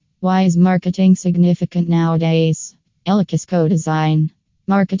Why is marketing significant nowadays? Kisko design.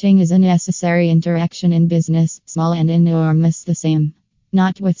 Marketing is a necessary interaction in business, small and enormous the same.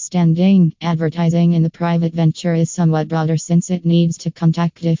 Notwithstanding, advertising in the private venture is somewhat broader since it needs to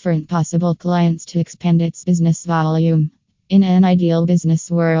contact different possible clients to expand its business volume. In an ideal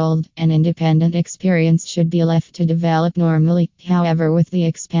business world, an independent experience should be left to develop normally. However, with the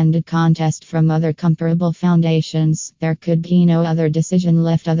expanded contest from other comparable foundations, there could be no other decision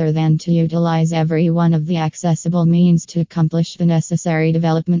left other than to utilize every one of the accessible means to accomplish the necessary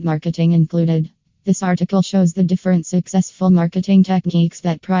development, marketing included. This article shows the different successful marketing techniques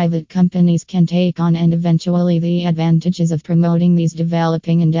that private companies can take on and eventually the advantages of promoting these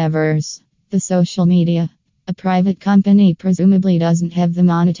developing endeavors. The social media. A private company presumably doesn't have the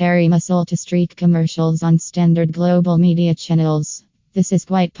monetary muscle to streak commercials on standard global media channels. This is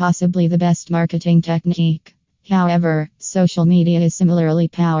quite possibly the best marketing technique. However, social media is similarly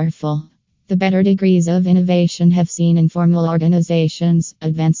powerful. The better degrees of innovation have seen in formal organizations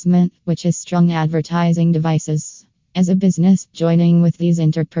advancement, which is strong advertising devices. As a business, joining with these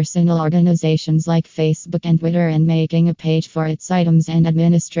interpersonal organizations like Facebook and Twitter and making a page for its items and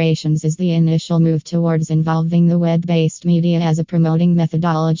administrations is the initial move towards involving the web-based media as a promoting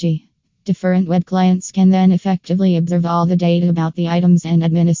methodology. Different web clients can then effectively observe all the data about the items and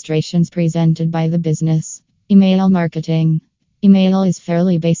administrations presented by the business. Email marketing. Email is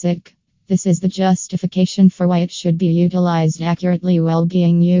fairly basic. This is the justification for why it should be utilized accurately while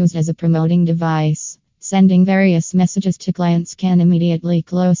being used as a promoting device. Sending various messages to clients can immediately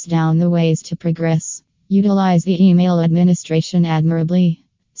close down the ways to progress. Utilize the email administration admirably.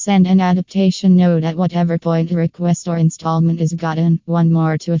 Send an adaptation note at whatever point a request or installment is gotten, one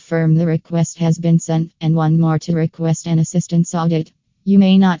more to affirm the request has been sent, and one more to request an assistance audit. You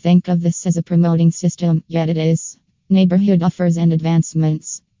may not think of this as a promoting system, yet it is. Neighborhood offers and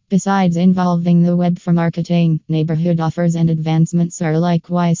advancements. Besides involving the web for marketing, neighborhood offers and advancements are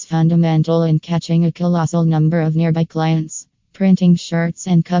likewise fundamental in catching a colossal number of nearby clients. Printing shirts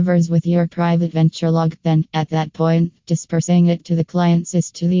and covers with your private venture log, then, at that point, dispersing it to the clients is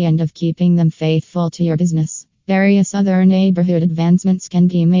to the end of keeping them faithful to your business. Various other neighborhood advancements can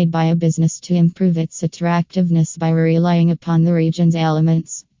be made by a business to improve its attractiveness by relying upon the region's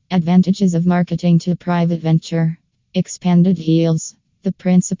elements. Advantages of marketing to private venture. Expanded deals. The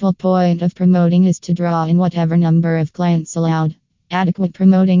principal point of promoting is to draw in whatever number of clients allowed. Adequate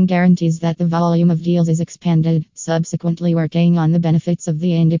promoting guarantees that the volume of deals is expanded, subsequently working on the benefits of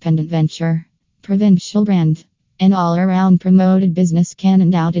the independent venture. Provincial brand. An all-around promoted business can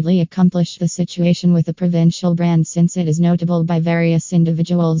undoubtedly accomplish the situation with a provincial brand since it is notable by various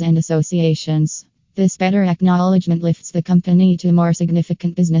individuals and associations. This better acknowledgement lifts the company to more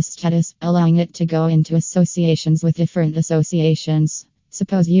significant business status, allowing it to go into associations with different associations.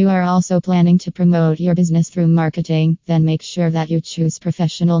 Suppose you are also planning to promote your business through marketing, then make sure that you choose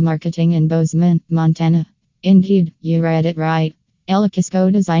professional marketing in Bozeman, Montana. Indeed, you read it right. Kisko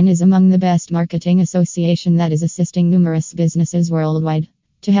Design is among the best marketing association that is assisting numerous businesses worldwide.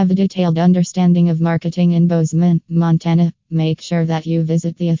 To have a detailed understanding of marketing in Bozeman, Montana, make sure that you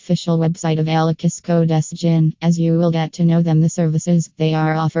visit the official website of Kisko Design, as you will get to know them the services they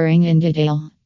are offering in detail.